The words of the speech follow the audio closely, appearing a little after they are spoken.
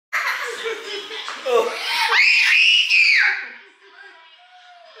Oh.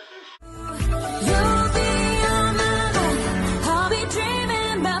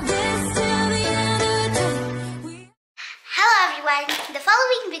 Hello everyone, the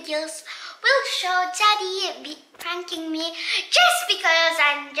following videos will show Daddy pranking me just because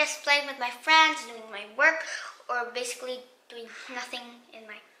I'm just playing with my friends, doing my work, or basically doing nothing in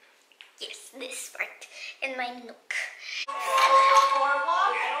my, yes, this part, in my nook.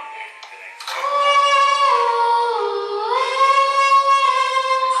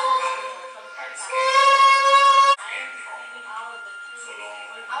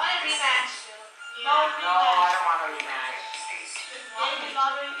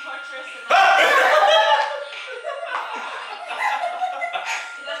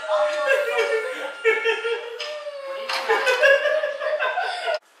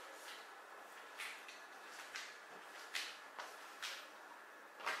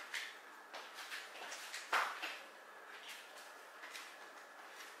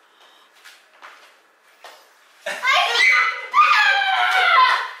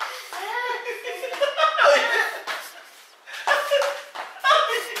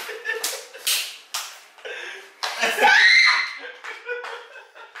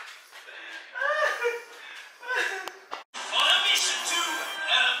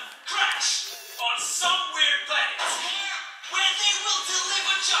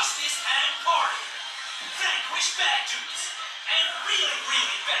 Bad dudes and really,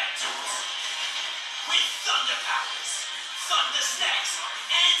 really bad dudes with thunder powers, thunder snacks,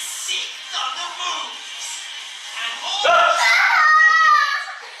 and sick thunder moves. And all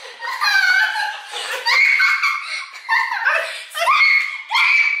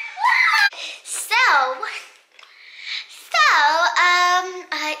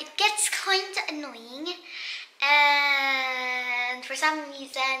it gets kind of annoying, and for some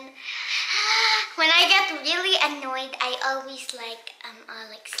reason, when I get really annoyed, I always like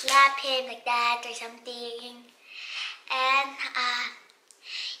slap him like that or something. And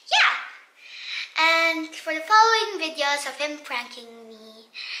yeah. And for the following videos of him pranking me,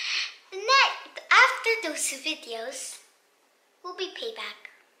 after those videos will be payback.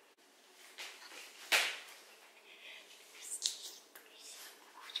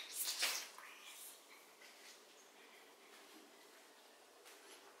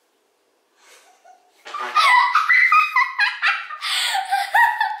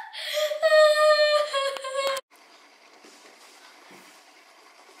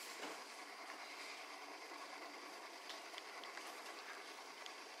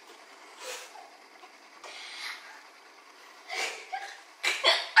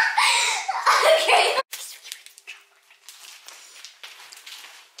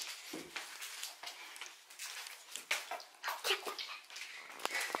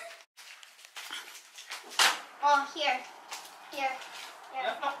 Oh, here.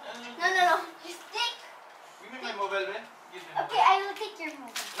 No. Just take. Give me my mobile, man. Give me my Okay, I will take your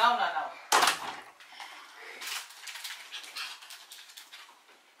mobile. Now.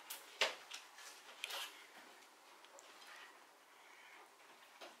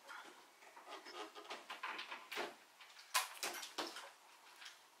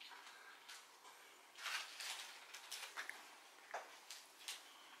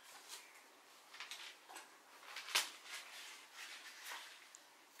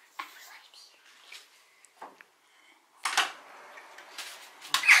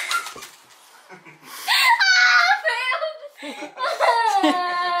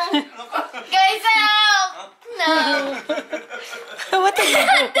 Guys, help! No. What the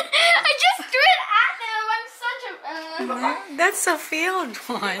hell? I just threw it at him. I'm such a... That's a failed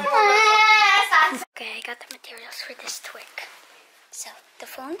one. Okay, I got the materials for this twig. So, the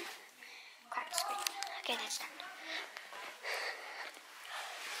phone, cracked screen. Okay, that's done.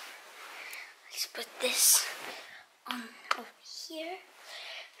 Let's put this on over here.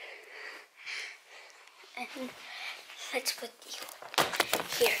 And let's put you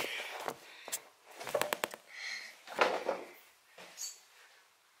here.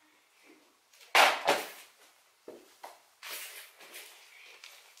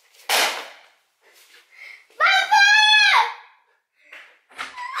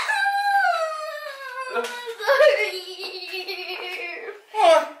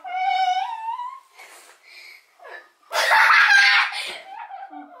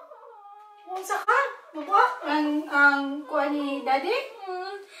 Unsa ka? Baba? Ang kuha ni Daddy?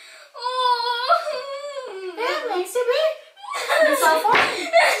 May sabi? May cellphone?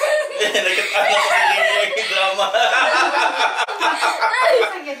 Nagkatawa ko yung drama.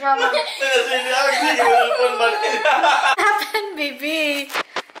 Sige, drama. Sige, cellphone ba? What happened, baby?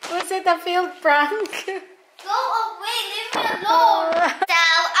 What's it it a failed prank? Go away, leave me alone.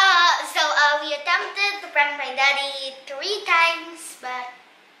 We attempted to prank my daddy 3 times, but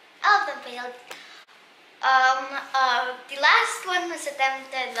all of them failed. The last one was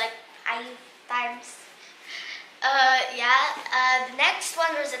attempted like 5 times. The next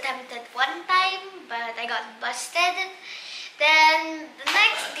one was attempted 1 time, but I got busted. Then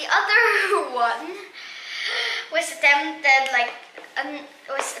the other one was attempted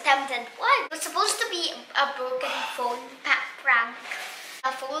what? It was supposed to be a broken phone prank.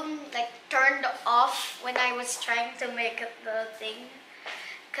 A phone like turned off when I was trying to make it the thing,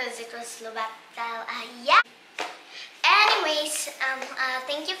 cause it was low battle. Anyways,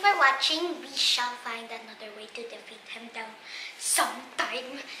 thank you for watching. We shall find another way to defeat him down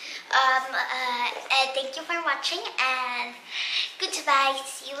sometime. Thank you for watching and goodbye.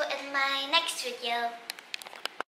 See you in my next video.